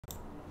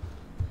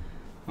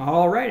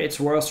Alright, it's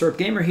Royal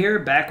Gamer here,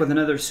 back with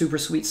another super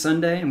sweet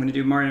Sunday. I'm going to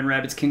do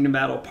Mario+Rabbids Kingdom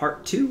Battle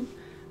Part 2.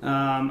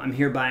 I'm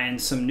here buying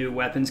some new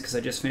weapons because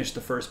I just finished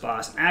the first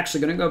boss. I'm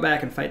actually going to go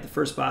back and fight the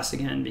first boss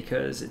again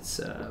because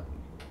it's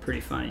pretty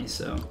funny,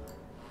 so...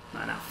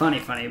 not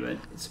funny, but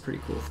it's a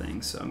pretty cool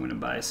thing. So I'm going to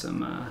buy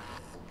some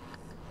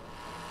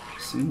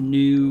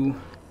new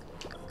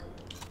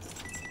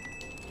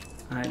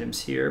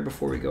items here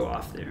before we go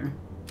off there.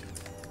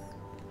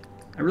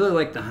 I really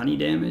like the honey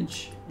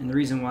damage, and the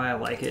reason why I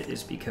like it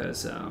is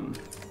because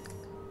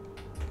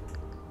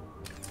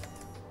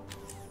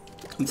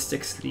it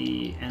sticks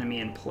the enemy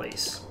in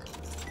place,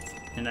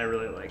 and I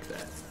really like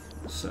that.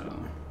 So,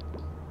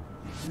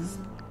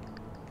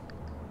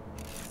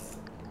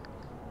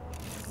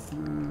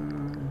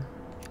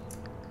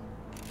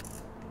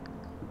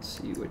 let's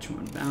see which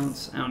one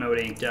bounce. I don't know what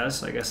ink does,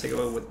 so I guess I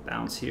go with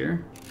bounce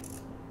here.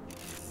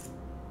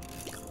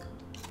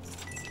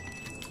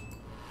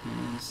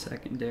 And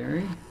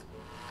secondary.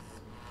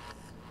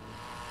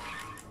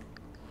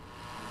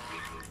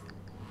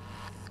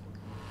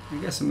 I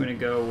guess I'm gonna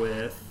go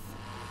with...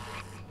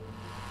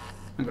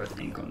 I'll go with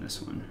ink on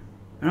this one.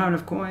 I don't have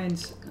enough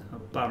coins. Oh,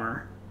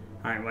 bummer.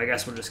 Alright, well I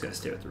guess we're just gonna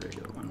stay with the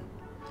regular one.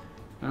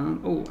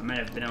 Oh, I might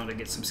have been able to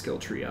get some skill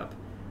tree up.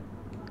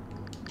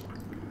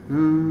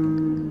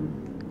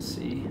 Let's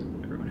see.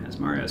 Everyone has...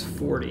 Mario has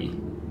 40.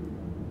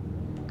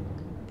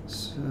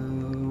 So...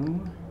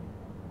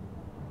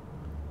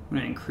 I'm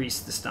going to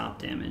increase the stomp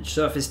damage.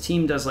 So if his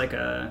team does like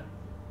a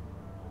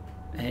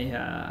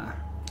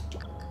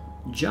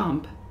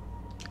jump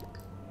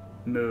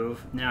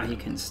move, now he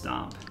can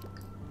stomp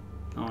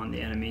on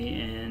the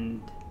enemy,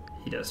 and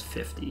he does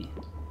 50.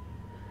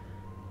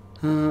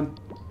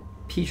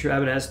 Peach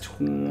Rabbit has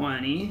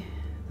 20,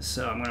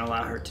 so I'm going to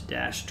allow her to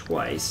dash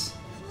twice.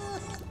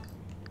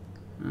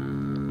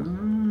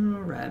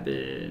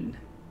 Rabbid,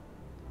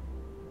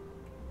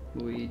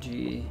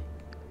 Luigi.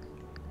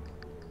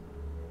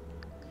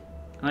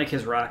 I like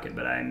his rocket,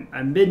 but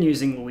I've been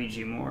using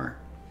Luigi more.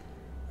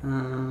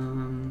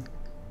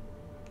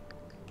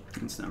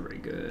 It's not very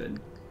good.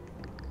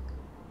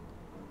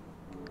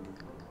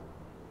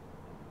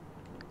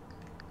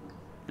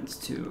 It's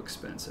too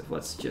expensive.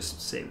 Let's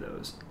just save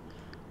those.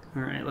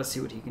 Alright, let's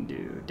see what he can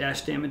do.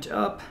 Dash damage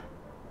up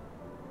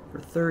for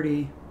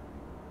 30.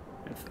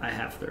 If I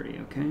have 30,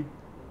 okay.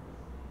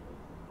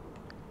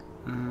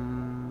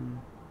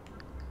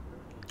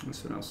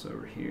 This one else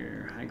over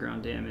here. High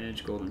ground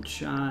damage, golden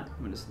shot.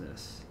 What is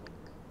this?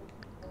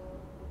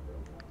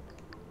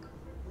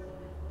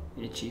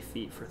 Itchy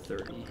feet for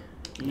 30.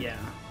 Yeah.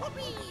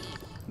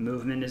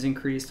 Movement is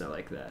increased. I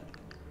like that.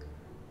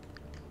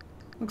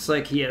 Looks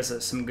like he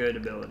has some good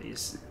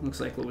abilities.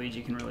 Looks like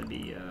Luigi can really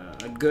be a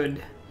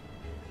good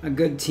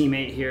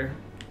teammate here.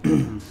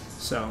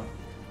 So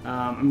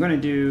I'm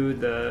going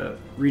to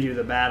redo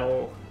the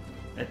battle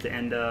at the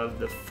end of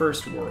the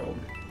first world.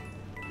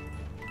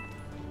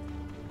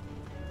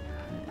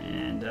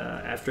 And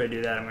after I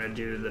do that, I'm going to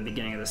do the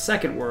beginning of the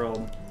second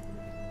world,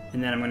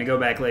 and then I'm going to go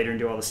back later and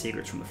do all the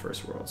secrets from the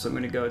first world. So I'm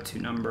going to go to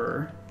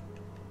number...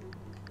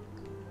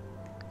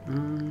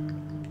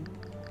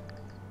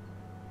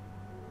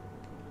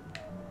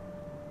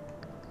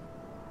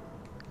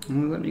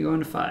 let me go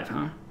into 5,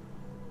 huh?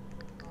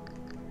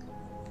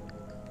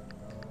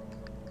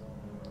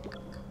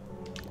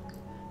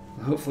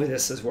 Well, hopefully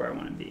this is where I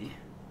want to be.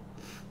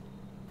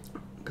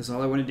 Because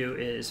all I want to do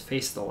is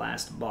face the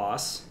last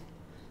boss.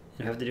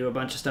 I have to do a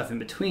bunch of stuff in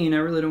between. I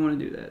really don't want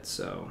to do that,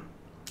 so...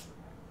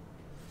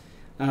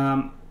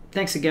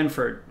 thanks again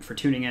for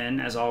tuning in,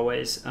 as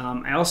always.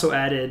 I also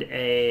added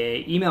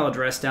an email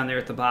address down there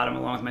at the bottom,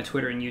 along with my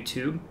Twitter and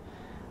YouTube.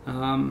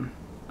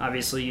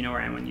 Obviously, you know where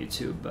I am on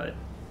YouTube, but...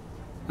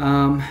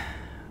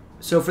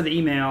 so for the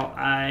email,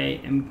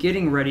 I am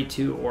getting ready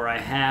to, or I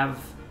have...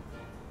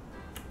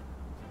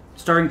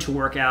 starting to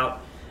work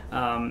out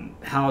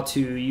how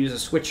to use a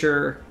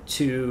switcher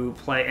to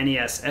play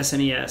NES,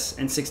 SNES,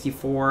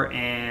 N64,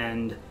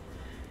 and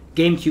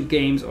GameCube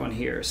games on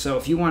here. So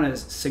if you want to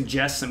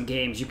suggest some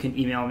games, you can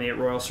email me at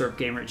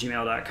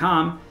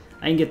royalsyrupgamer@gmail.com.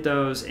 I can get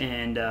those,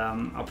 and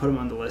I'll put them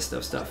on the list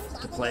of stuff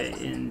to play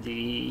in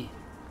the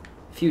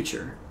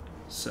future.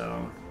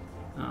 So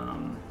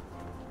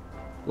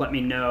let me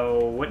know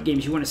what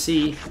games you want to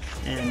see,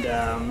 and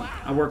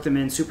I'll work them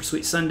in Super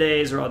Sweet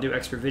Sundays, or I'll do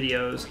extra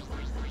videos.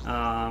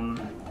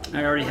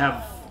 I already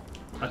have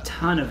a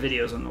ton of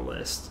videos on the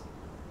list.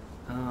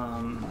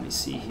 Let me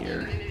see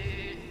here.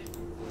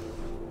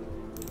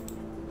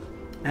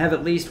 I have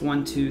at least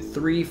 1, 2,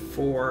 3,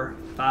 4,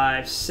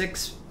 5,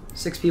 6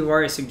 people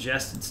already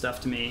suggested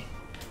stuff to me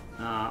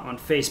on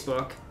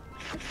Facebook,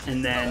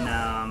 and then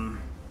I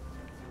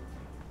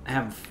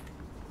have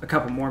a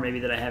couple more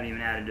maybe that I haven't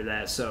even added to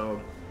that. So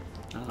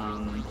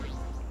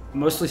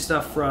mostly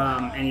stuff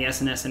from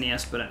NES and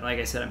SNES, but like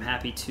I said, I'm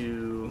happy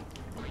to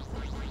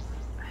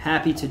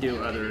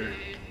do other...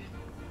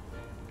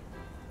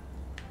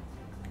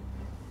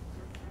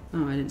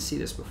 Oh, I didn't see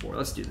this before.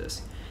 Let's do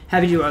this.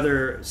 Happy to do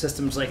other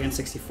systems like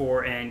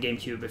N64 and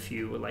GameCube if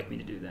you would like me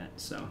to do that.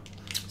 So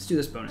let's do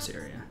this bonus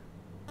area.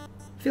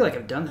 I feel like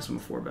I've done this one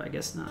before, but I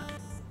guess not.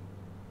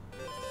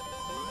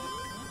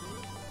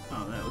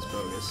 Oh, that was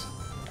bogus.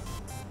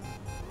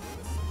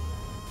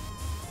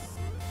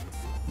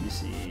 Let me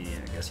see,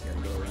 I guess you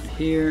gotta go around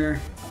here.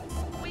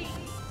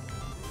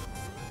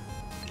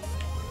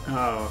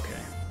 Oh, okay.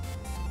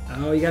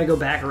 Oh, you gotta go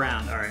back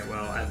around. Alright,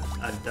 well,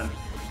 I've done,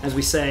 as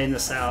we say in the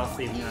South,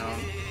 even though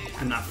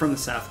I'm not from the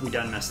South, we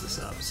done messed this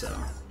up, so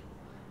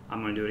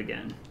I'm gonna do it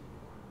again.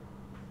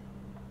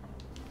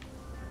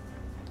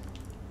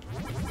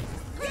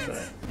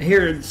 But I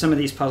hear some of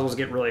these puzzles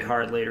get really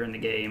hard later in the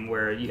game,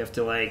 where you have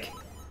to, like,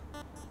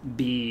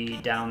 be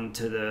down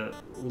to the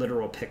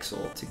literal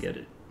pixel to get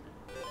it.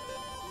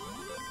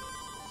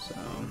 So...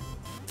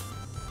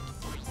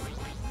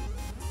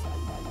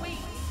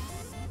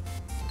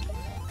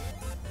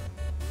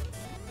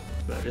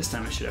 But this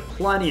time I should have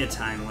plenty of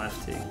time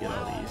left to get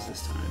all these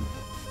this time,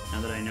 now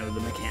that I know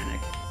the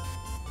mechanic.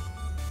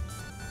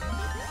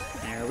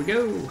 There we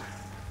go!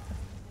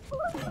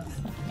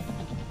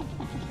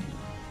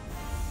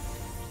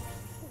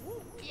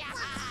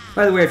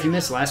 By the way, if you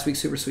missed last week's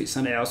Super Sweet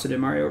Sunday, I also did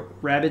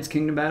Mario+Rabbids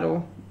Kingdom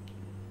Battle.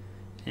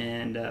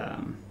 And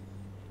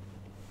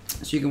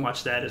so you can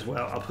watch that as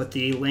well. I'll put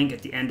the link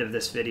at the end of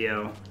this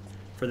video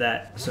for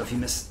that. So if you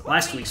missed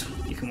last week's,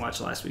 you can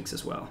watch last week's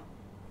as well.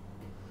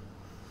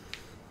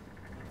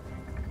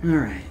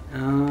 Alright,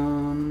 where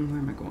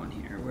am I going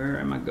here? Where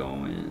am I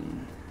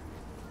going?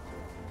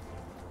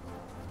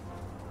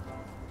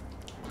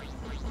 I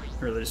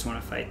really just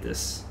want to fight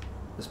this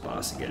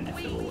boss again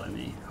if it will let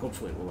me.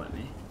 Hopefully it will let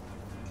me.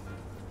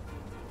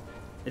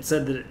 It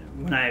said that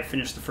when I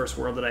finish the first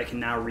world that I can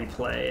now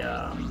replay,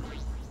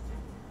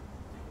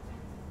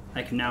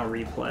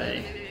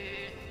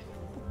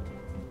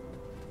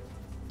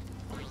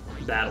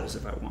 battles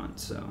if I want,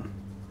 so.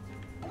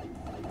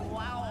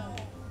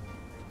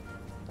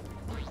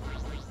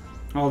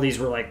 All these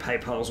were like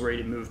pipe puzzles where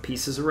you move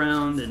pieces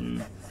around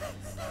and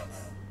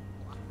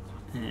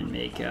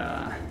make,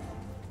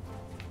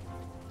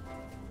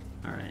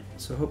 alright,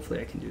 so hopefully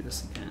I can do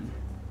this again.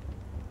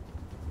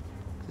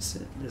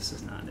 This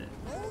is not it.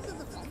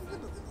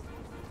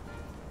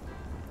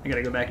 I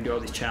gotta go back and do all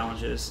these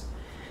challenges.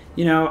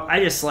 You know,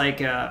 I just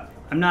like, I'm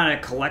not a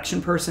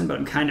collection person, but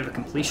I'm kind of a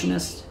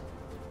completionist.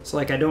 So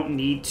like I don't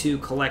need to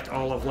collect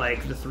all of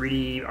like the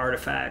 3D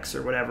artifacts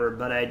or whatever,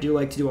 but I do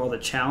like to do all the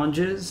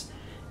challenges.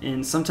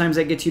 And sometimes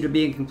that gets you to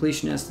being a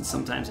completionist and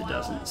sometimes it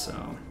doesn't, so.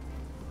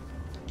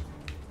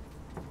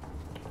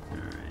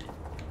 Alright.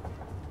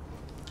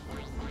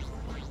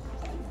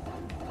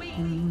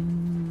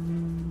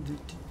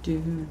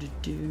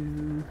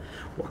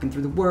 Walking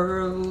through the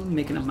world,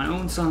 making up my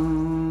own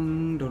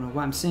song. Don't know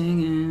why I'm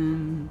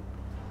singing.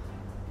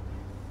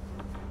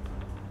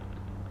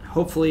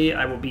 Hopefully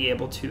I will be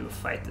able to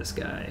fight this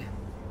guy.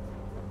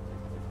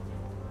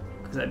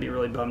 Because I'd be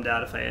really bummed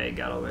out if I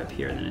got all the way up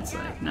here and then it's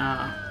like,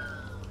 nah,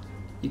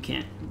 you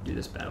can't do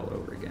this battle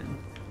over again.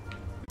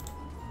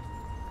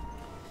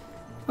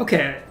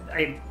 Okay,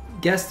 I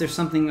guess there's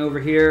something over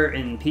here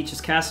in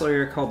Peach's Castle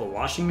area called the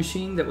washing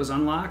machine that was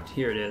unlocked.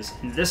 Here it is.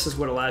 And this is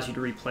what allows you to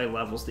replay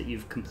levels that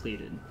you've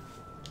completed.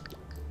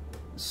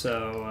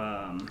 So,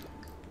 I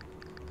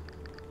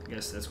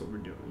guess that's what we're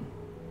doing.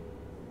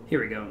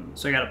 Here we go.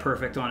 So I got a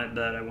perfect on it,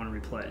 but I want to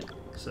replay it.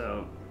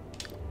 So,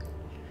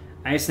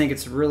 I just think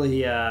it's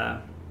really,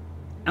 I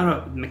don't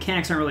know, the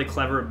mechanics aren't really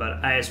clever,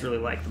 but I just really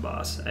like the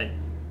boss. I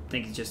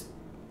think it's just,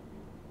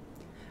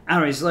 I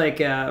don't know, he's like,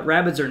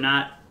 Rabbids are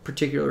not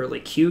particularly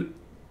cute.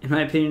 In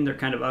my opinion, they're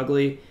kind of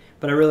ugly,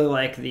 but I really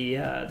like the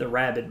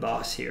Rabbid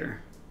boss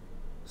here.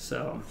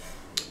 So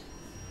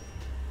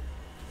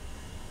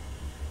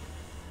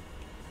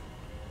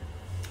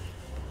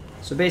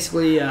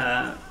basically,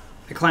 I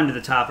climbed to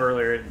the top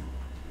earlier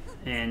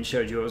and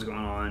showed you what was going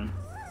on.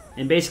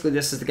 And basically,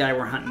 this is the guy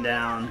we're hunting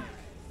down.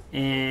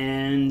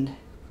 And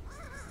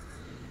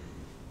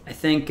I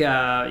think,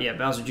 yeah,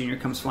 Bowser Jr.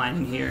 comes flying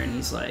in here and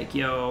he's like,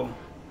 yo,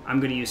 I'm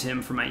going to use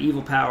him for my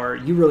evil power.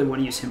 You really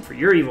want to use him for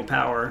your evil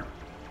power.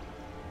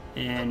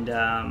 And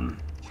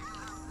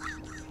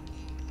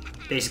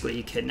basically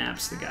he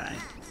kidnaps the guy.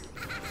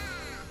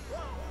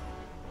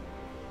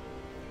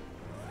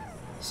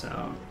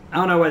 So I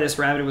don't know why this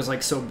rabbit was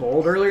like so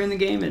bold earlier in the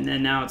game, and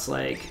then now it's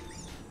like,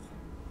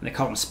 they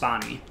call him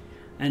Spawny,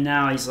 and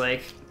now he's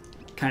like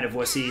kind of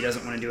wussy, he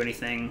doesn't want to do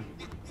anything,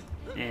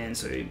 and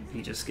so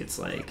he just gets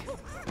like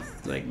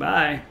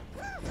bye.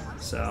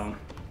 So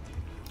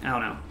I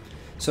don't know.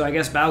 So I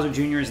guess Bowser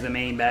Jr. is the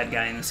main bad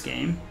guy in this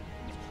game.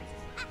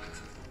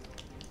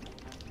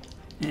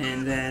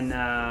 And then,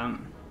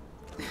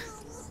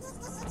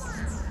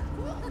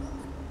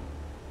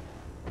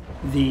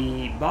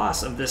 the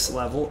boss of this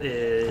level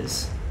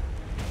is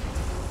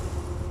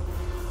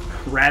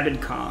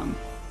Rabbid Kong.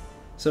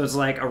 So it's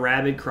like a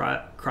rabbit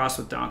crossed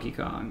with Donkey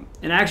Kong.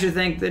 And I actually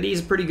think that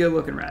he's a pretty good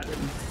looking rabbit.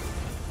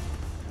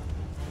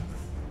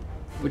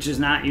 Which is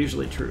not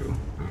usually true.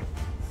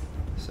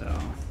 So.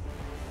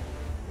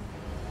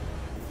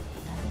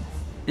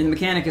 And the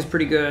mechanic is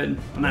pretty good.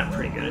 Well, not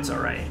pretty good, it's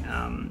alright.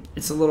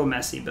 It's a little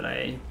messy, but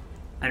I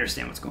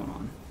understand what's going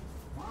on.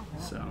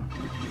 So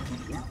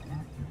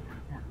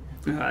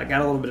I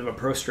got a little bit of a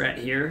pro strat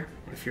here.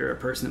 If you're a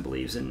person that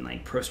believes in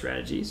like pro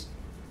strategies,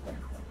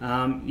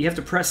 you have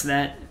to press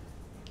that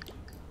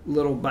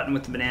little button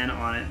with the banana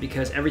on it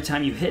because every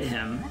time you hit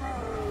him,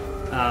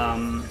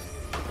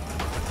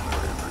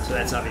 so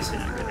that's obviously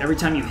not good. Every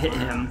time you hit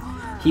him,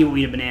 he will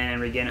eat a banana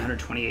and regain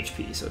 120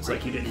 HP. So it's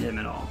like you didn't hit him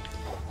at all.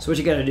 So what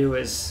you got to do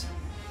is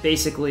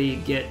basically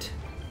get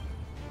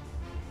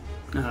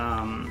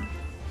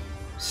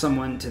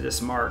someone to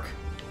this mark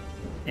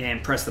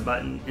and press the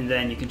button, and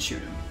then you can shoot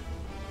him.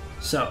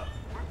 So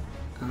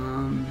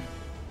I'm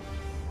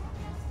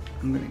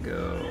gonna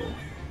go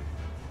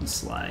and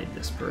slide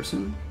this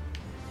person,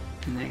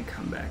 and then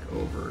come back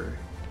over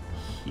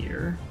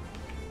here,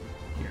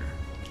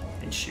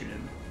 and shoot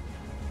him.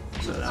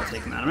 So that'll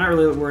take him out. I'm not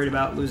really worried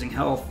about losing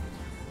health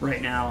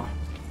right now.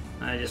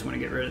 I just want to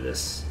get rid of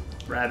this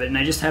rabbit, and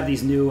I just have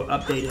these new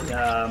updated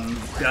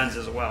guns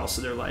as well,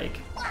 so they're like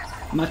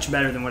much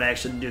better than what I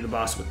actually did the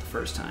boss with the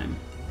first time.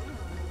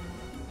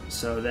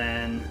 So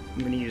then I'm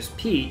going to use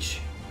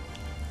Peach,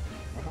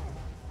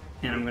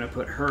 and I'm going to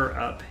put her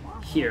up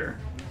here.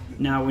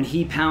 Now when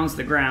he pounds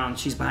the ground,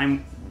 she's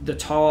behind the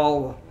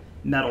tall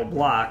metal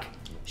block.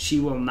 She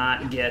will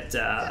not get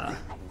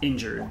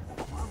injured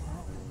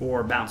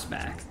or bounce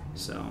back.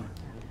 So,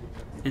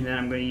 and then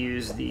I'm going to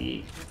use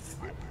the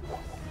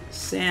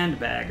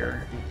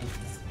sandbagger,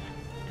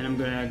 and I'm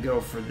going to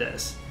go for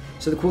this.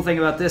 So the cool thing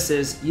about this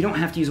is you don't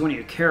have to use one of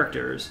your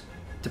characters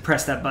to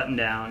press that button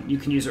down. You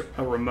can use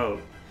a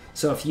remote.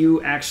 So if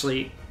you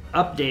actually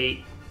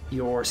update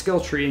your skill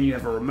tree and you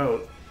have a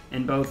remote,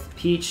 and both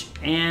Peach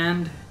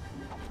and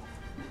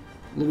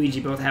Luigi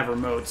both have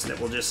remotes that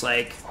will just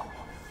like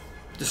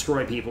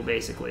destroy people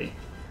basically.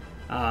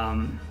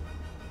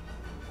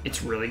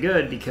 It's really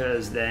good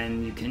because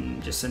then you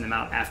can just send them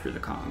out after the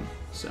Kong.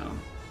 So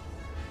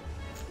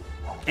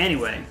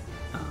anyway,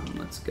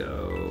 let's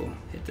go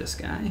hit this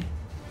guy.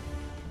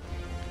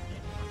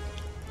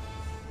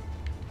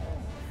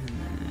 And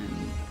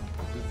then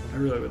I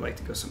really would like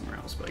to go somewhere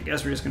else, but I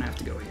guess we're just gonna have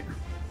to go here.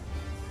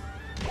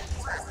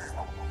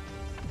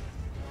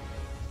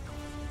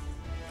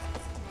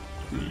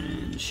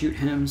 And shoot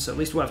him, so at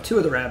least we'll have 2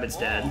 of the rabbits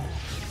dead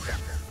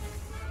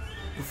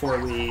before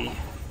we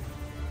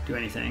do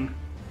anything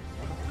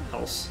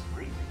else.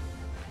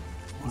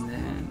 And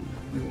then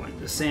we want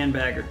the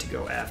sandbagger to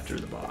go after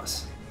the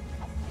boss.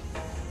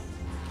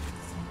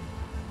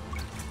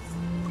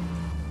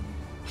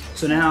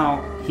 So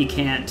now he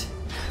can't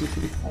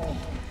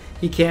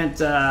he can't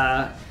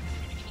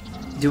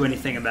do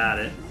anything about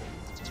it.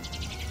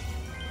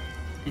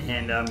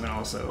 And I'm gonna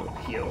also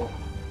heal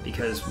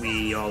because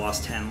we all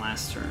lost 10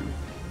 last turn.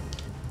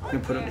 I'm gonna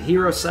put up the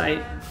hero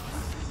sight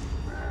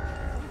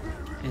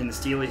and the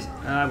steely.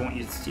 I won't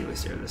use the steely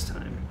stare this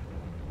time,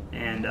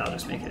 and I'll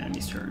just make it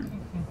enemy's turn.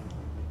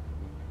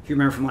 If you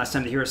remember from last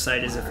time, the hero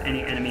sight is if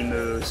any enemy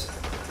moves,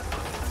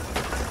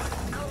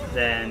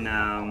 then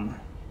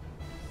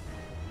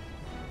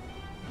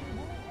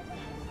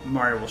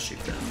Mario will shoot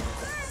them.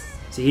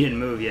 See, he didn't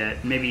move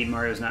yet. Maybe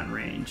Mario's not in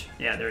range.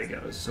 Yeah, there he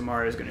goes. So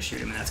Mario's going to shoot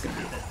him, and that's going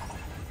to be it.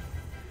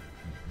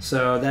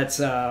 So that's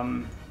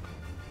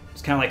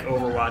it's kind of like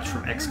Overwatch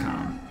from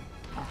XCOM.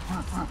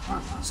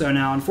 So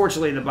now,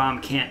 unfortunately, the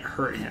bomb can't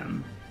hurt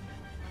him.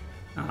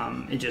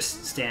 It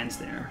just stands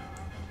there.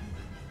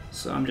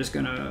 So I'm just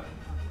going to,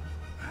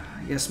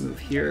 I guess, move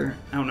here.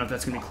 I don't know if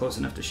that's going to be close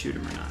enough to shoot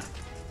him or not.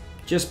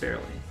 Just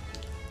barely.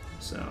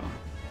 So...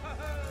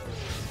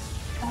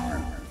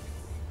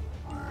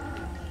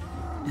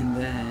 And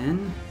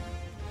then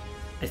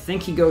I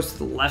think he goes to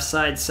the left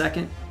side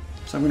second.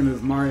 So I'm going to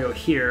move Mario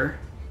here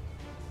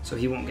so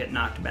he won't get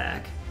knocked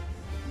back.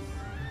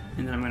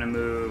 And then I'm going to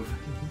move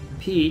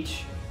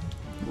Peach,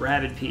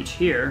 Rabbid Peach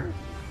here,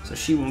 so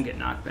she won't get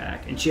knocked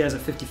back. And she has a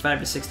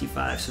 55 to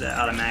 65, so that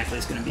automatically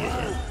is going to be a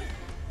hit.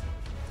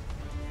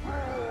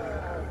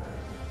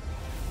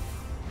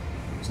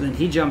 So then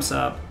he jumps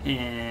up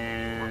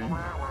and...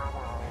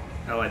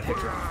 Oh, I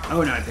picked wrong.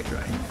 Oh no, I picked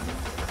right.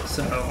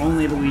 So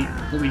only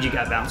Luigi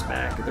got bounced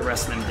back, the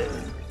rest of them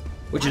didn't.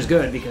 Which is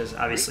good, because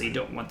obviously you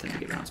don't want them to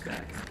get bounced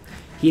back.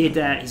 He ate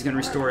that, he's going to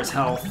restore his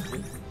health,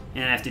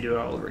 and I have to do it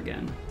all over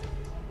again.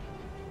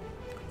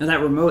 Now that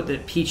remote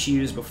that Peach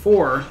used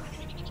before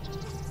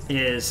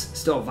is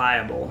still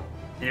viable,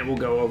 and it will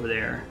go over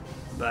there,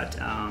 but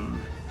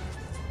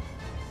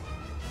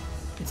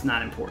it's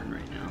not important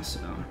right now, so...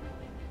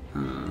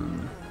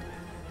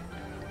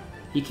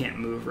 he can't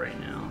move right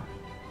now.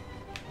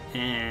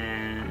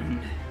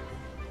 And...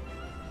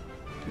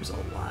 there's a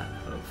lot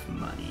of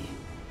money.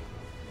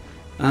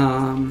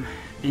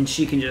 And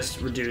she can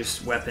just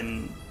reduce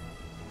weapon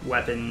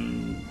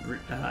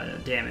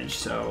damage,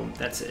 so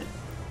that's it.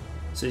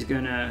 So he's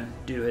gonna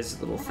do his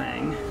little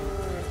thing.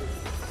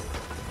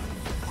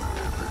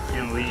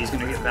 And Luigi's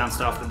gonna get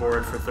bounced off the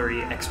board for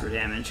 30 extra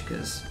damage,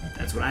 because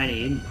that's what I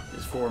need,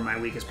 is for my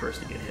weakest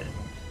person to get hit.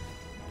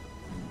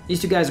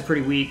 These two guys are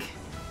pretty weak.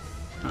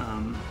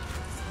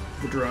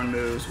 The drone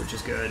moves, which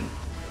is good.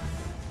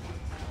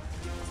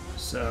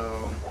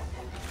 So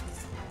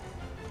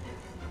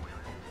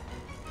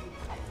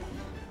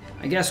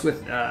I guess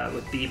with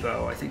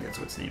Bebo, I think that's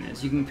what its name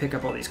is, you can pick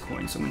up all these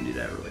coins, so I'm going to do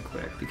that really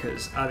quick,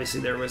 because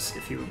obviously there was,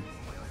 if you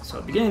saw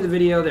at the beginning of the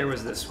video, there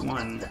was this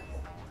one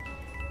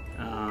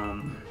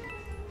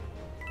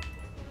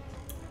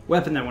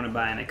weapon that I want to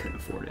buy and I couldn't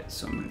afford it,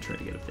 so I'm going to try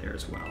to get up there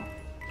as well.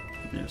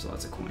 And there's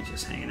lots of coins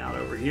just hanging out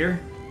over here.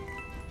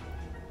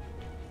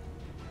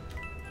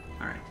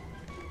 Alright,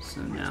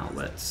 so now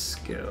let's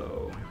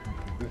go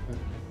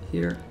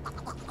here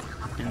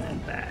and then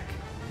back.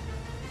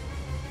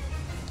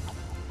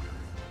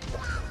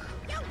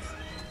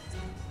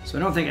 So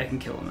I don't think I can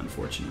kill him,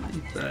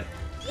 unfortunately, but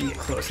I can get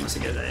close unless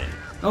I get a...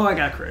 Oh, I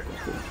got a critical,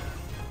 cool.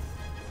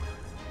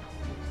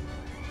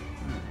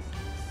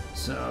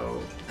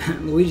 So,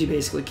 Luigi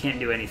basically can't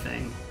do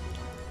anything.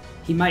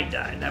 He might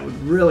die. That would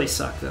really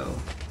suck, though.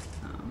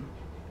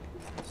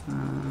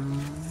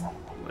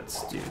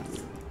 Let's do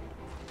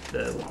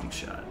the long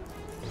shot.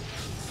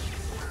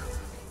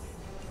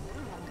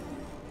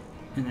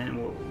 And then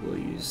we'll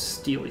use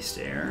Steely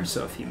Stare,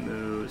 so if he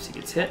moves, he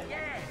gets hit.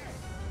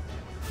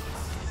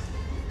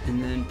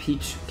 And then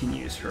Peach can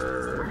use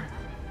her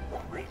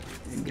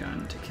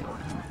gun to kill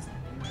him.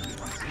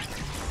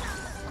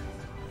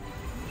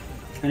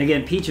 And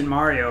again, Peach and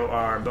Mario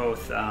are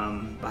both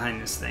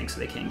behind this thing, so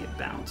they can't get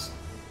bounced.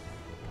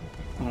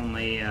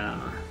 Only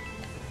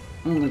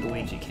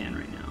Luigi can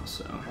right now,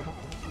 so...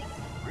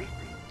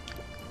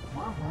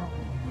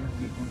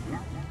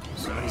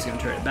 So he's going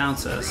to try to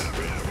bounce us.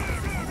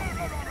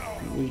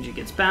 Luigi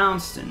gets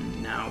bounced,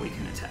 and now we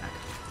can attack.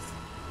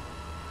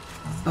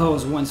 Oh, it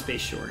was one space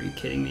short. Are you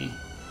kidding me?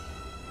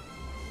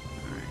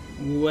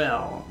 Alright.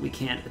 Well, we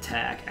can't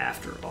attack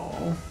after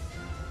all.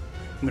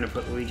 I'm going to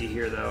put Luigi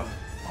here, though.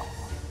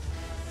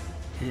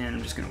 And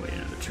I'm just going to wait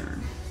another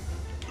turn.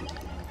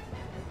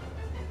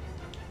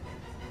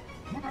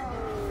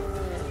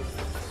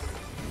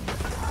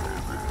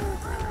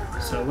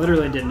 So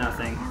literally did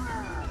nothing,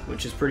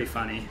 which is pretty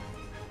funny.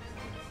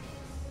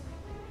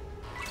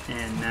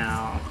 And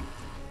now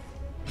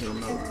the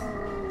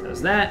remote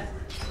does that.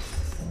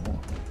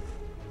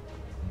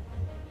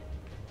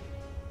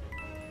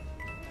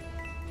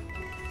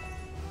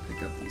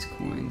 Pick up these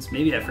coins.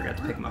 Maybe I forgot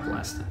to pick them up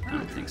last time. I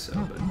don't think so,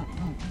 but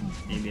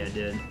maybe I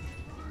did.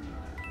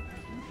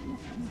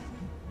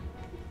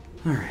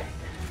 Alright.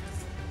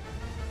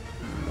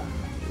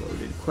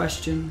 Loaded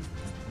question.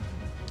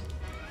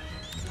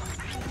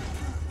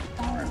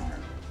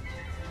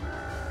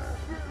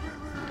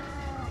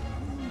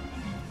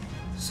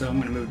 So I'm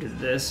going to move to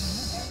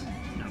this.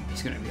 No,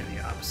 he's going to be on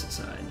the opposite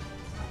side.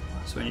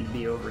 So I need to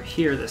be over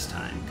here this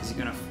time, because he's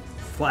going to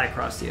fly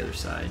across the other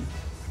side.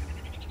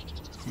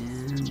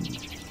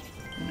 And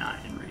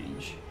not in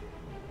range.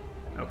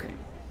 Okay.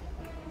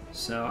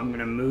 So I'm going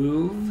to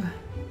move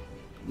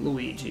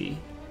Luigi.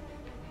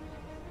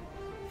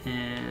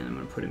 And I'm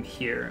going to put him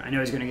here. I know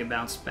he's going to get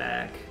bounced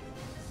back.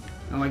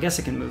 Oh, I guess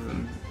I can move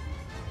him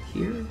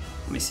here.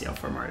 Let me see how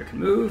far Mario can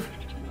move.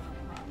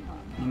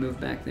 Can you move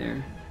back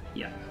there?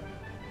 Yeah.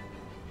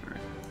 Alright.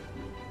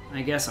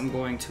 I guess I'm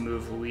going to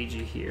move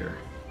Luigi here.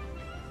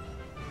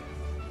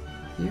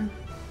 Here?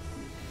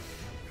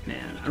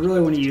 Man, I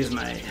really want to use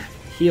my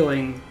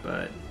healing,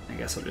 but I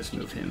guess I'll just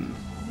move him.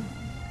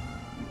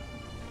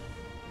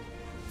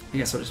 I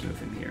guess I'll just move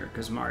him here,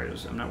 because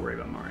I'm not worried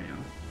about Mario.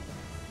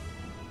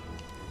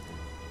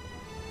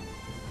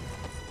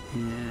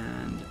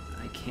 And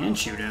I can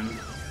shoot him.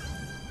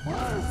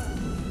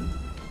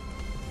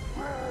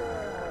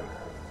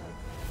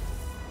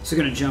 So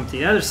gonna jump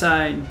the other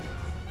side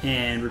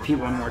and repeat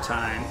one more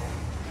time.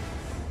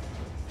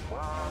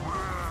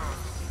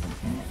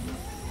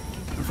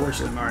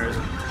 Unfortunately, Mario's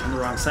on the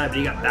wrong side, but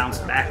he got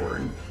bounced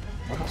backward.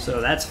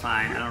 So that's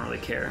fine, I don't really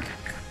care.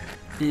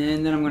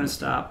 And then I'm gonna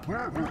stop.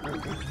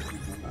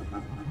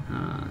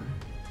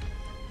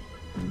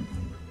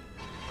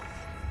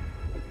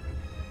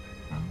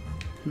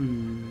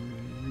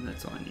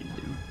 That's all I need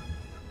to do,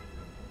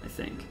 I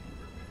think.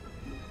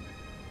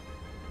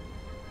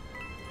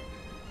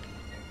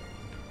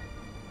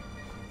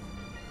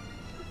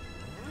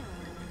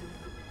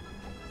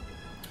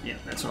 Yeah,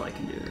 that's all I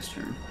can do this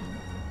turn.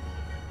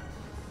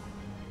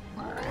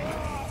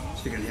 Alright,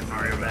 so you're gonna hit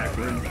Mario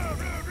backward.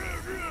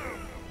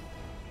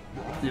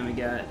 Then we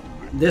got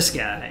this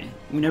guy.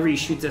 Whenever you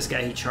shoot this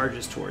guy, he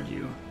charges toward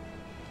you.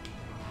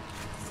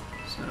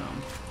 So,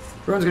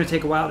 drone's gonna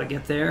take a while to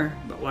get there,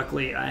 but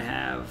luckily I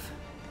have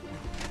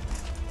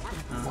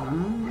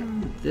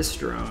this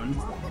drone,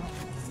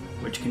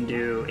 which can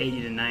do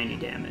 80 to 90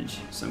 damage.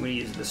 So I'm gonna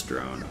use this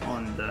drone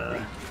on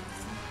the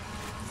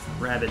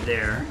Rabbid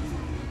there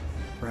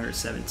for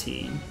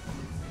 117.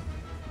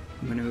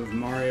 I'm gonna move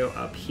Mario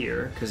up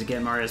here, because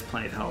again, Mario has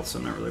plenty of health, so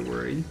I'm not really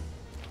worried.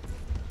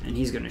 And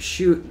he's gonna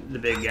shoot the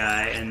big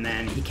guy, and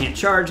then he can't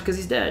charge because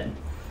he's dead.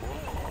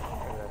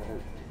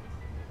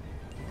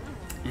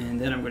 And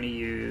then I'm going to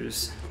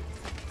use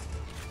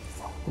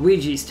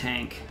Luigi's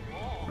tank,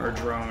 or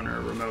drone,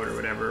 or remote, or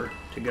whatever,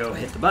 to go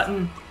hit the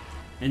button.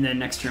 And then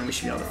next turn we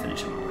should be able to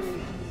finish him off.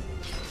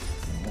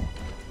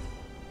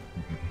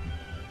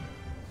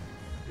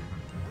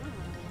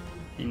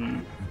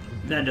 And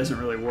that doesn't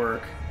really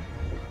work.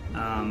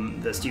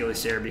 The Steely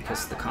Stare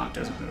because the conch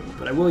doesn't move.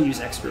 But I will use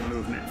extra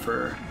movement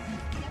for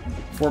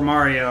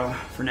Mario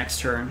for next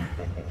turn.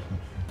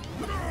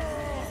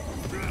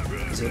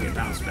 Because he'll get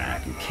bounced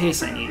back in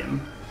case I need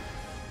him.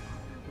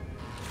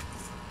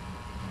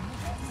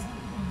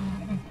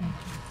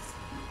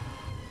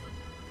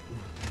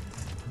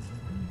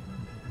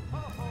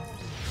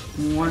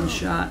 One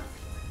shot.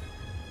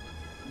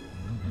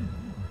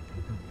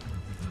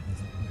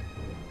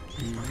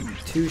 And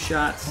 2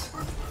 shots.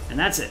 And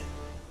that's it.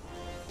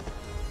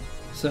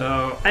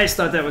 So I just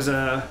thought that was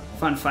a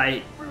fun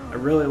fight. I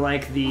really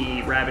like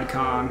the Rabbid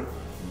Kong.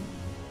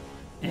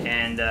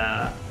 And,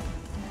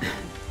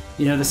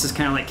 you know, this is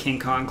kind of like King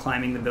Kong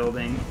climbing the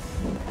building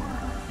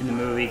in the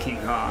movie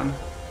King Kong.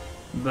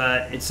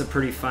 But it's a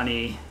pretty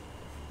funny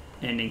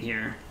ending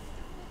here.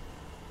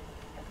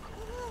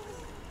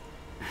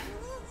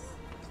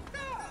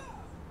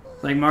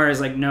 Like, Mario's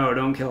like, no,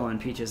 don't kill him.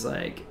 And Peach is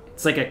like,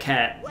 it's like a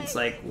cat. It's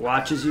like,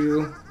 watches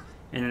you.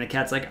 And then the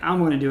cat's like, I'm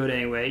going to do it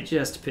anyway,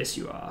 just to piss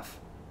you off.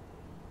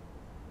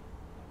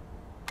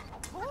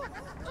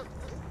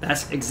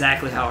 That's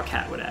exactly how a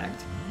cat would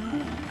act.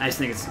 I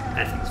think it's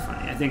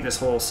funny. I think this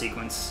whole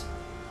sequence,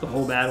 the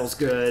whole battle's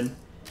good.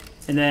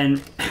 And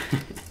then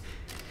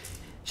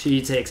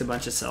she takes a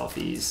bunch of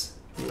selfies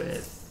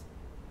with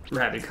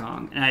Rabbid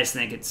Kong. And I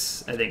think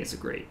it's a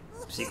great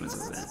sequence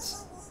of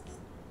events.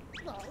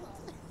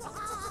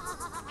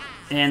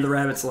 And the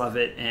rabbits love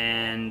it,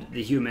 and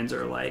the humans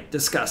are, like,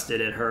 disgusted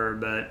at her,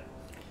 but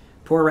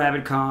poor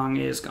Rabbid Kong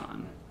is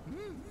gone.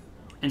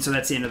 And so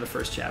that's the end of the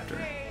first chapter.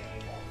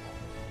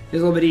 It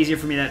was a little bit easier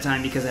for me that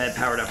time because I had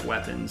powered up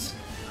weapons.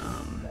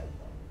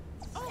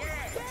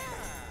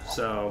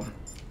 So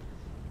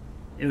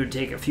it would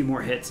take a few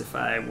more hits if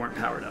I weren't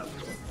powered up.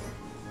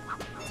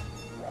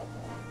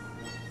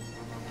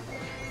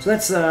 So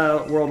that's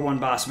World 1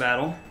 boss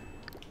battle.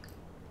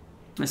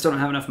 I still don't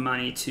have enough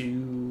money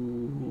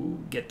to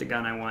get the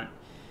gun I want.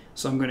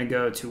 So I'm going to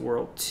go to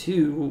World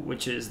 2,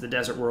 which is the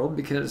desert world,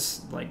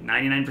 because like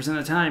 99% of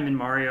the time in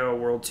Mario,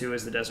 World 2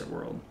 is the desert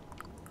world.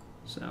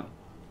 So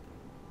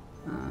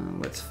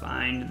let's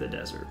find the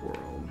desert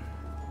world.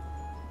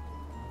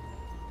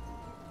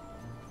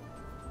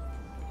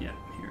 Yep,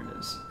 here it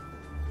is.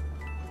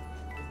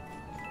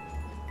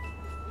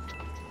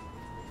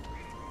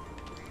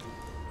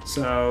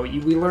 So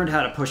we learned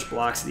how to push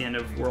blocks at the end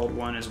of World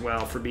 1 as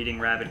well for beating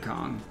Rabbid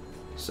Kong.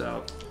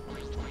 So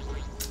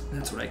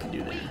that's what I can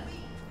do there.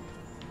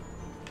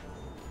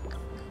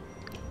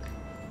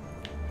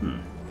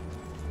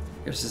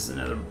 Guess this is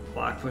another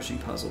block pushing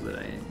puzzle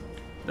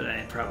but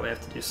I probably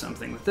have to do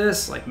something with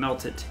this, like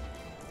melt it.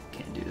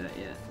 Can't do that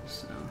yet,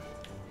 so.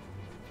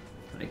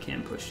 But I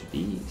can push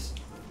these.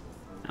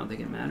 I don't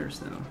think it matters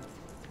though.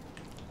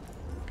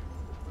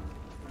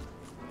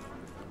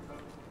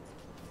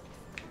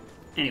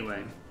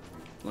 Anyway,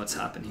 let's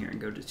hop in here and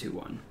go to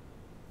 2-1.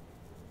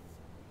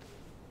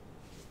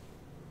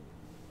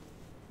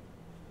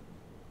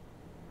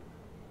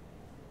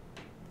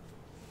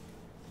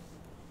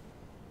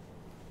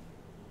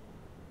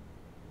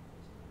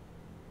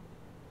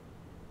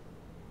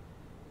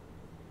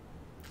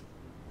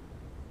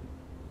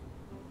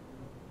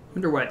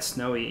 Wonder why it's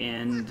snowy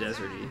and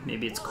deserty.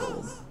 Maybe it's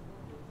cold.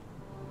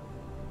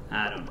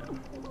 I don't know.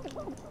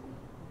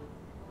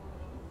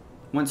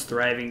 Once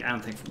thriving, I don't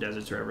think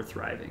deserts are ever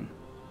thriving.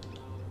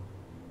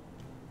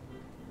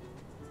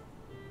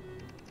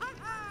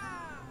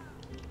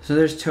 So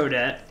there's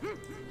Toadette,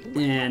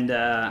 and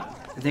I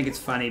think it's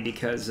funny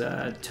because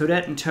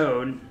Toadette and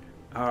Toad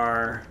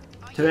are...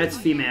 Toadette's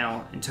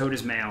female and Toad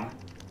is male.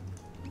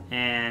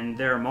 And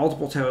there are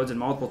multiple Toads and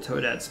multiple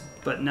Toadettes,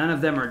 but none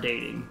of them are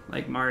dating.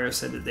 Like Mario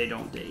said that they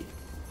don't date.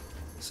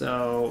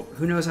 So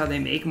who knows how they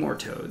make more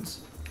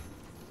Toads?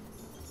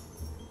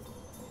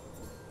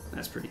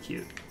 That's pretty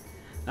cute.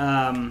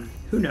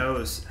 Who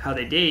knows how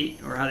they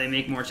date or how they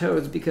make more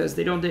Toads because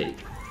they don't date.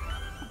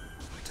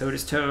 Toad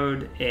is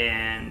Toad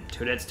and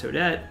Toadette's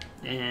Toadette,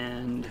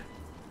 and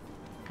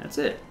that's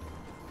it.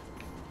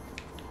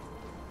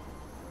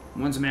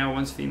 One's male,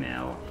 one's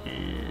female,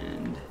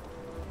 and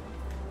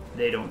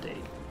they don't date.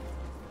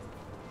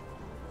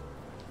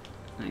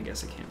 I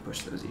guess I can't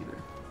push those either.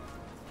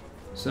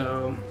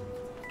 So,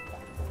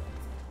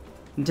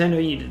 Nintendo,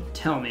 you need to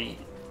tell me,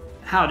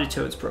 how do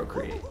toads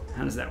procreate?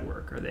 How does that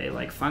work? Are they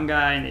like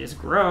fungi and they just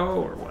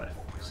grow, or what?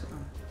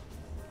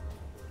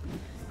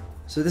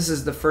 So this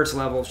is the first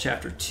level of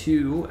Chapter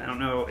 2. I don't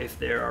know if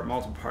there are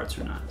multiple parts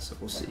or not, so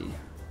we'll see.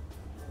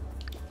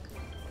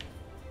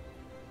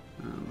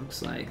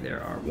 Looks like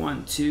there are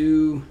 1,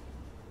 2,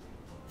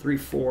 3,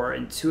 4,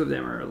 and 2 of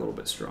them are a little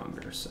bit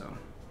stronger, so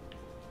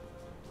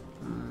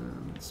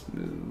let's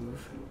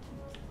move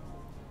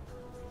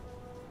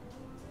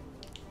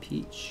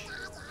Peach.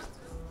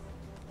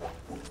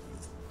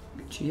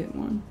 Could she hit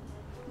one?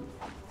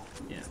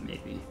 Yeah,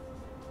 maybe.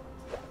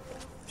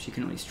 She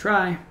can at least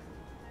try.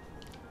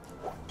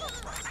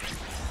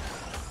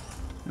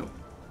 Nope.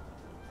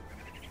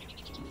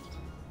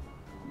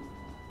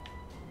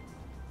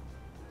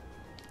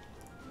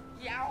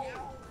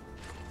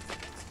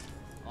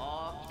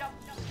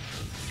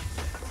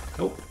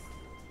 Oh.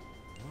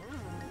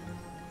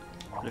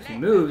 But if he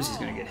moves, he's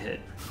going to get hit.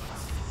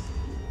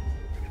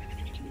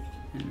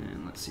 And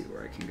then let's see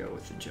where I can go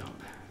with the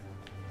jump.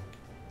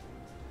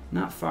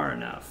 Not far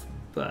enough,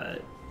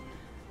 but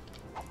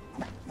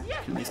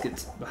at least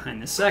get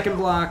behind the second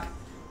block.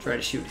 Try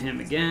to shoot him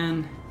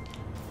again.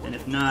 And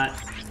if not...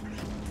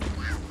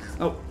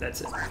 Oh,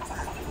 that's it.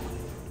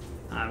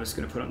 I was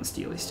going to put on the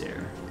Steely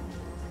Stare.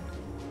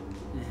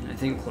 And I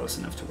think I'm close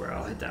enough to where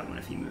I'll hit that one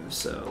if he moves,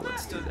 so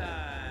let's do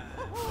that.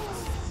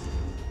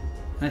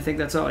 I think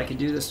that's all I can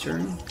do this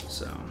turn,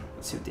 so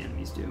let's see what the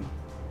enemies do.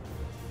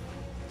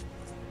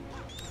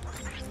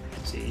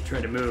 See, he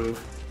tried to move.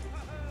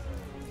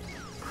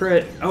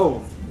 Crit.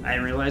 Oh, I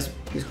didn't realize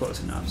he was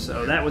close enough.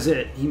 So that was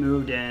it. He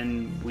moved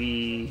and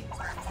we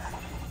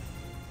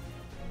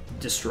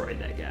destroyed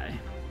that guy.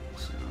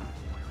 So.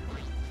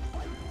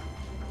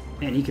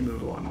 And he can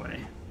move a long way.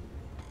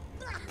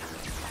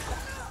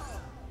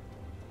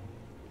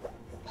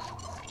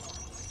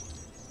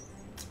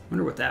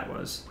 Wonder what that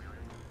was.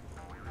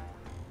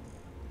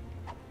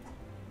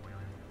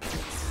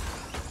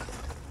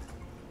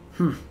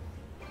 Alright,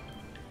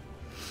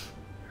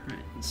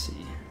 let's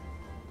see.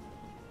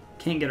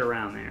 Can't get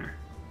around there.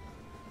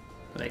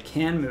 But I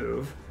can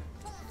move.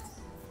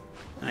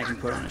 And I can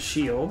put on a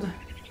shield.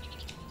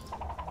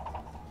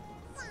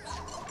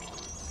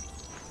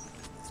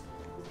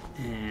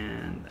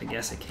 And I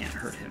guess I can't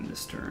hurt him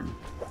this turn.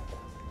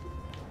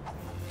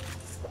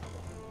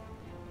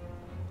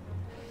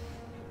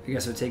 I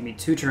guess it would take me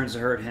 2 turns to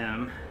hurt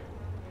him.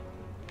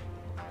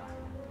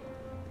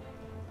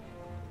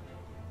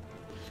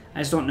 I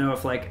just don't know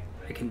if, like,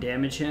 I can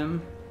damage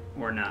him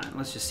or not.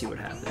 Let's just see what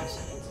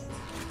happens.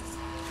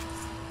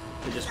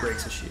 It just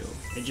breaks a shield.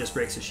 It just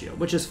breaks a shield,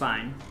 which is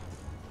fine.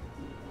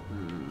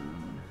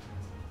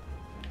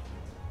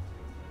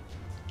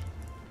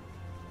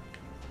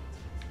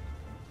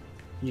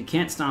 You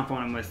can't stomp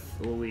on him with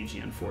Luigi,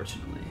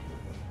 unfortunately.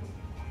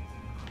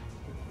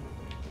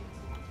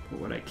 But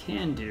what I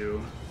can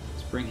do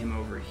is bring him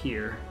over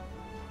here.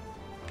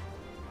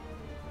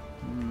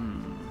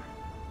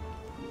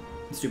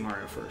 Let's do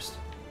Mario first.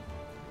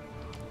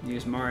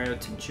 Use Mario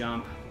to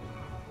jump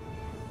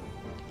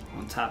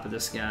on top of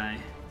this guy.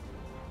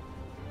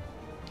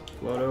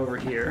 Float over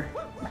here.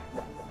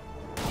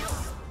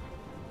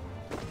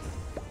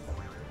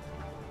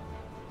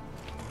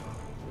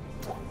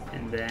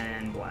 And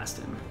then blast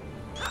him.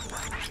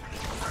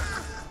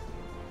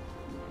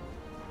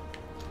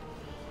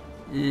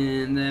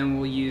 And then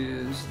we'll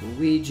use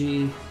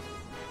Luigi.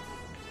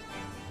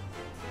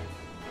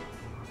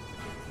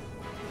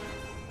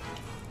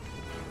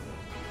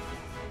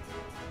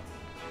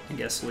 I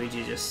guess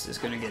Luigi just is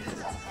gonna get hit.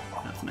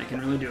 Nothing I can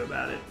really do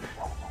about it.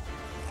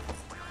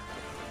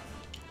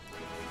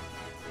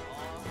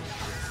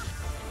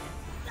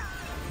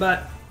 But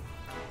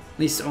at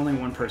least only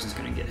one person's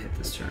gonna get hit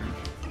this turn.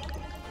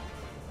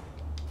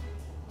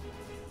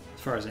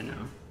 As far as I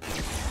know.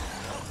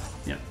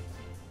 Yep.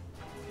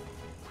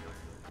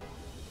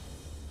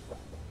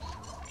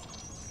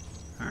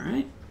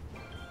 Alright.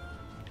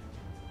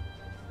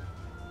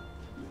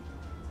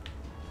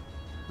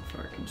 How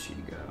far can she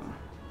go?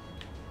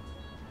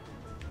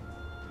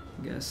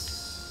 I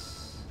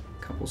guess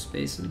a couple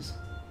spaces.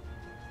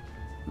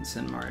 Let's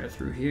send Mario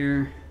through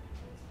here.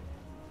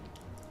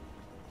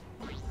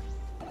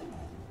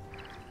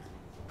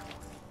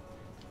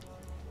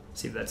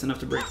 See if that's enough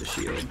to break the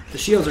shield. The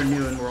shields are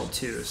new in World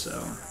 2,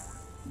 so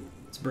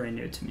it's brand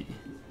new to me.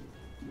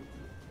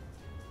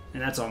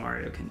 And that's all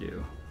Mario can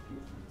do.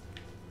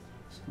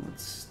 So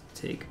let's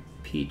take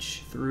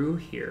Peach through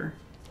here.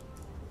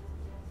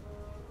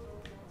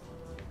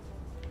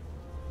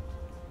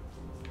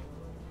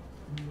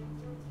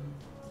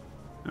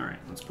 Alright,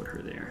 let's put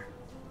her there.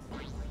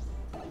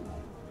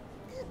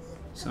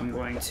 So I'm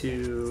going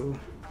to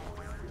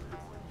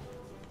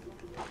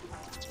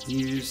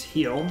use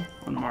heal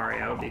on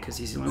Mario because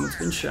he's the only one that's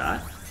been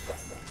shot.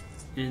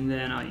 And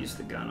then I'll use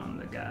the gun on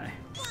the guy.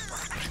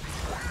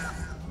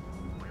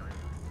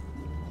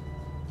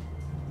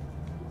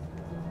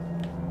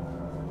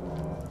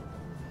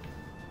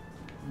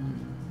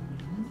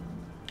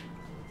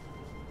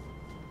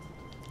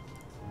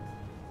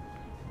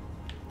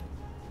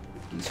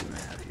 Let's see what I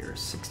have here.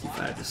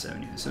 65 to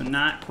 70. So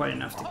not quite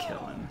enough to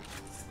kill him.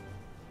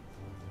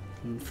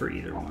 For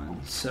either one.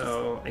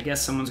 So I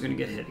guess someone's going to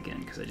get hit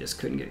again because I just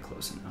couldn't get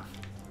close enough.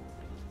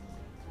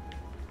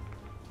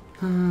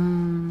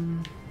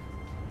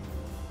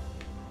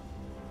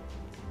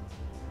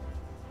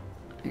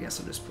 I guess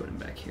I'll just put him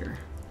back here.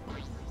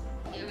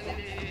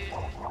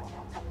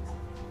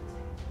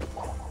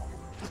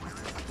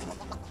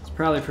 It's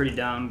probably pretty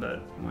dumb, but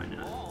why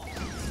not?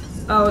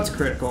 Oh, it's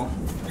critical.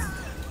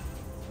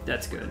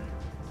 That's good.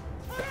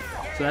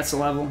 So that's the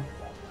level.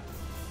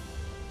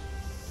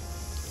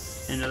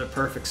 Another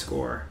perfect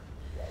score.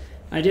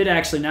 I did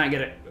actually not get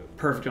it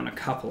perfect on a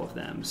couple of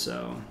them,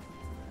 so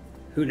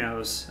who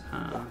knows?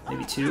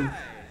 Maybe 2.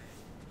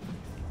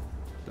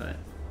 But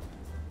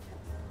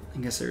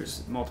I guess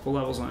there's multiple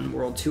levels on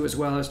World 2 as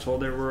well. I was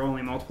told there were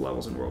only multiple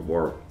levels in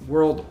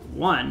World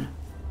 1,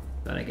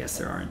 but I guess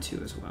there are in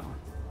 2 as well.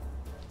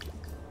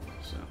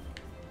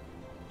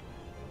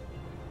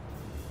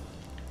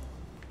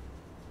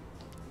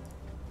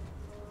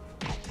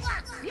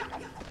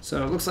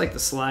 So it looks like the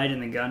slide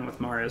in the gun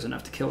with Mario is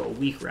enough to kill a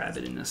weak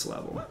rabbit in this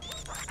level.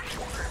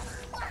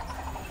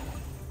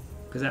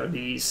 Because that would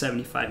be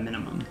 75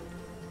 minimum.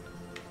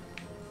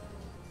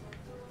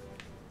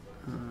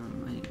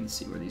 I need to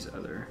see where these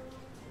other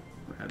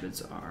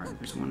rabbits are.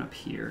 There's one up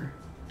here.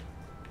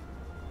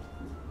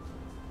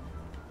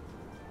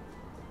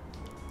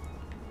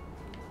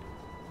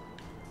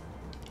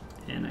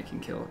 And I can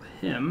kill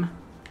him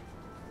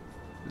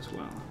as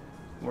well.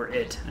 Or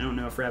it. I don't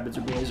know if rabbits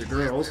are boys or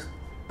girls.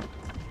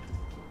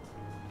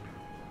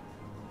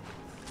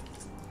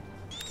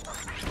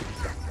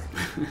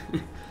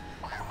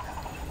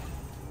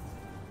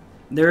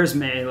 There's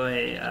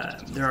melee.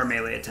 There are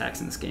melee attacks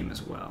in this game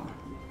as well.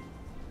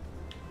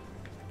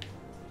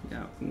 We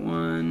got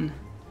one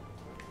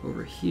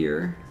over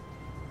here,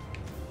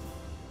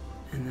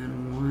 and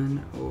then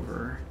one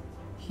over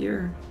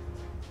here,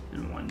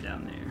 and one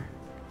down there.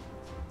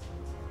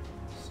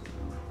 So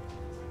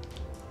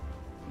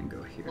I'm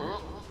gonna go here.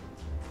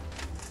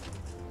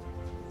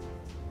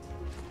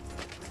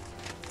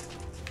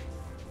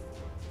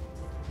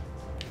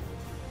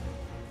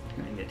 I'm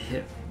gonna get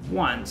hit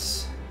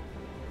once.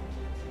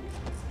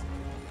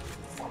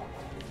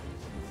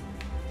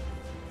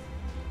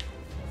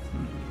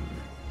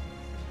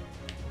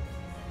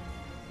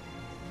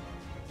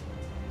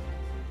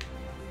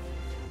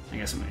 I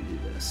guess I'm gonna do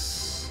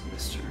this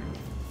turn.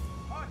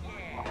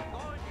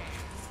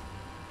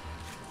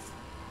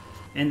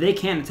 And they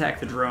can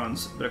attack the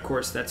drones, but of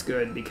course that's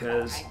good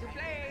because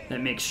that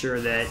makes sure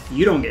that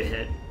you don't get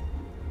hit.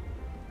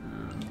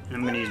 And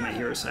I'm gonna use my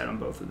hero side on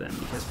both of them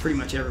because pretty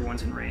much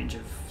everyone's in range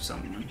of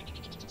someone.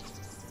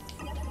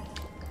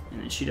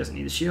 And then she doesn't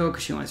need the shield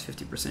because she only has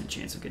 50%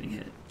 chance of getting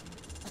hit.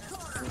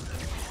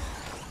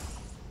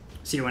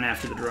 So you went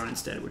after the drone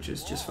instead, which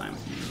is just fine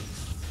with me.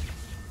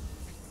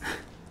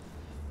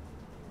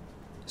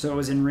 So it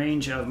was in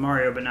range of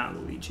Mario, but not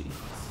Luigi.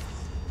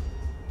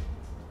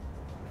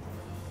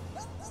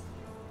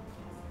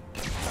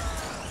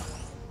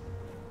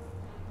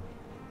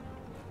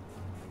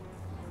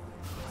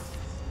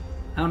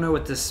 I don't know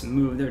what this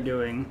move they're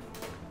doing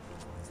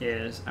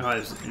is. Oh, I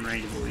was in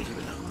range of Luigi,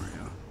 but not Mario.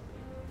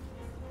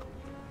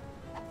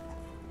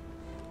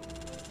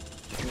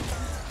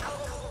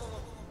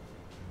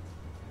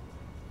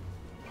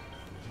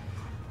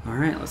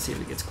 Alright, let's see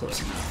if it gets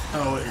close enough.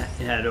 Oh, it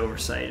had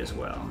oversight as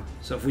well.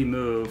 So if we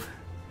move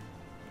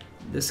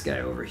this guy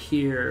over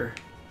here,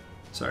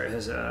 sorry,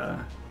 has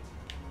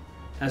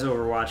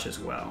Overwatch as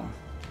well.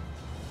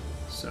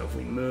 So if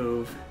we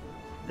move,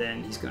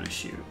 then he's going to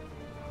shoot.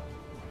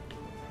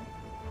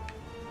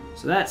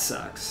 So that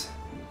sucks.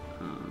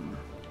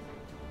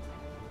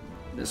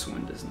 This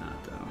one does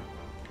not, though.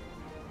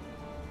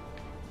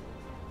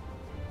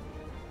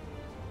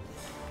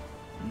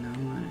 No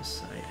line of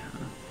sight,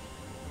 huh?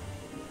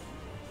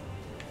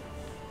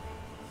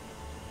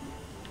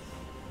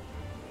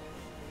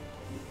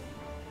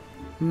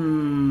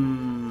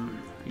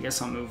 I guess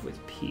I'll move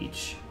with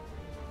Peach.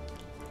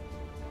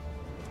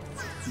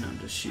 No,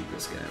 just shoot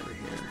this guy over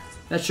here.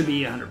 That should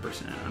be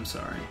 100%, I'm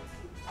sorry.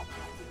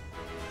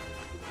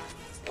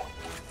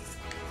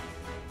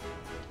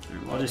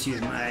 Right, well, I'll just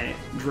use my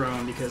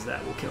drone because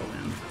that will kill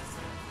him.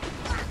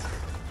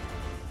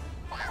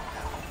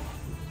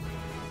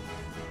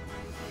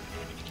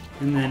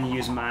 And then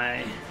use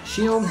my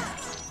shield.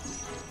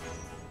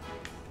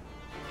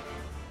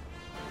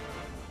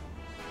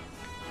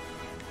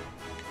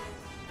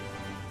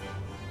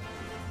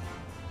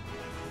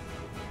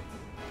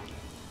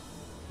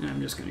 And I'm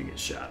just gonna get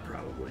shot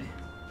probably.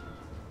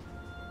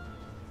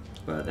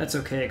 But that's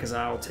okay because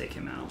I'll take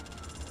him out.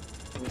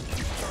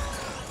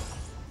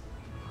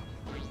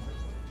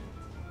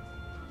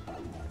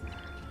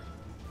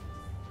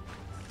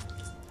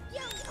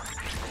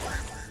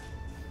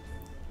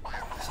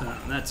 So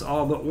that's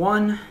all but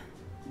one.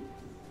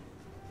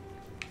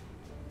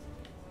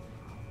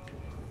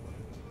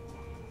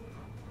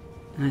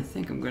 And I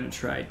think I'm gonna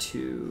try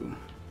to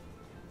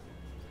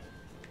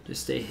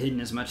just stay hidden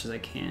as much as I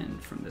can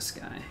from this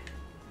guy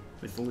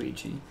with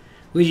Luigi.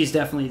 Luigi's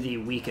definitely the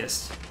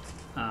weakest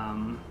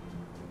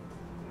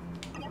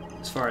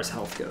as far as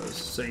health goes,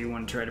 so you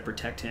want to try to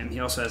protect him. He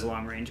also has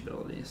long range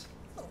abilities.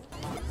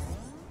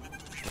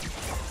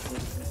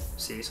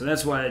 See, so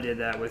that's why I did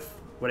that with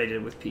what I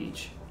did with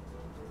Peach.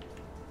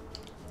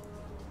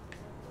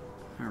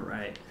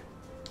 Alright.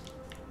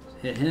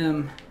 Hit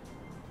him.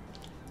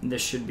 And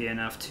this should be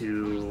enough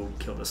to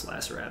kill this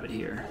last rabbit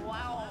here.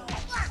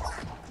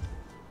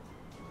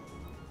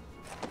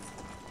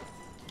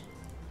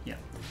 Yep.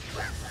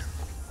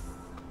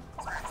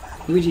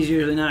 Luigi's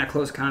usually not a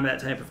close combat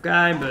type of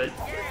guy, but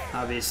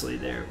obviously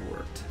there it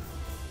worked.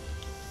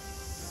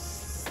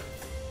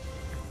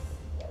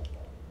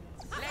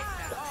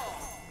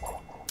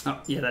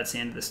 Oh, yeah, that's the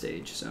end of the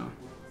stage, so.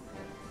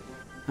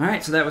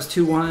 Alright, so that was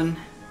 2-1.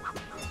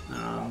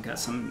 Got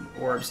some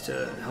orbs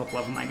to help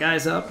level my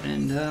guys up,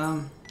 and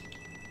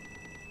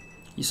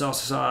you also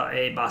saw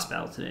a boss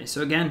battle today.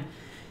 So again,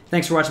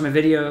 thanks for watching my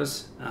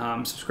videos.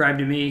 Subscribe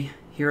to me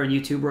here on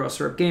YouTube, Royal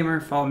Syrup Gamer.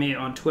 Follow me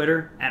on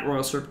Twitter,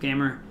 @Royal Syrup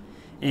Gamer.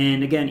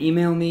 And again,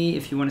 email me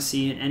if you want to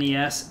see an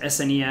NES,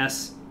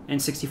 SNES,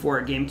 N64,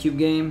 or GameCube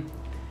game.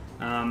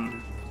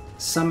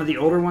 Some of the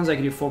older ones I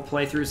can do full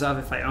playthroughs of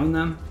if I own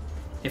them.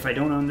 If I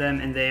don't own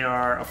them and they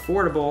are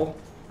affordable,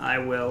 I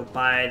will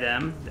buy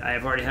them.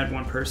 I've already had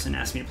one person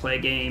ask me to play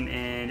a game,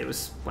 and it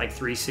was like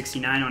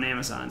 $3.69 on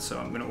Amazon, so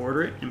I'm going to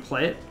order it and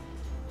play it.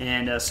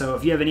 And so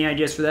if you have any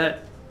ideas for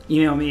that,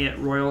 email me at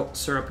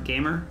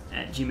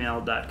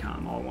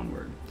royalsyrupgamer@gmail.com, all one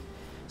word.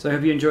 So I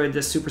hope you enjoyed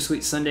this Super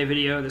Sweet Sunday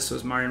video. This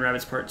was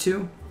Mario+Rabbids Part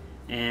 2,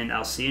 and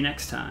I'll see you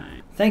next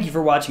time. Thank you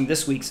for watching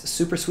this week's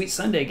Super Sweet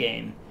Sunday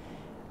game.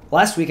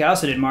 Last week I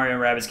also did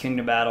Mario+Rabbids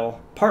Kingdom Battle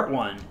Part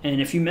 1,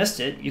 and if you missed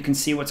it, you can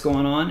see what's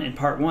going on in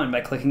Part 1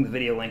 by clicking the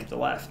video link at the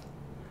left.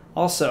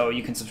 Also,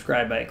 you can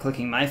subscribe by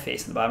clicking my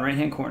face in the bottom right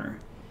hand corner.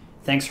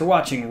 Thanks for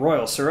watching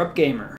Royal Syrup Gamer.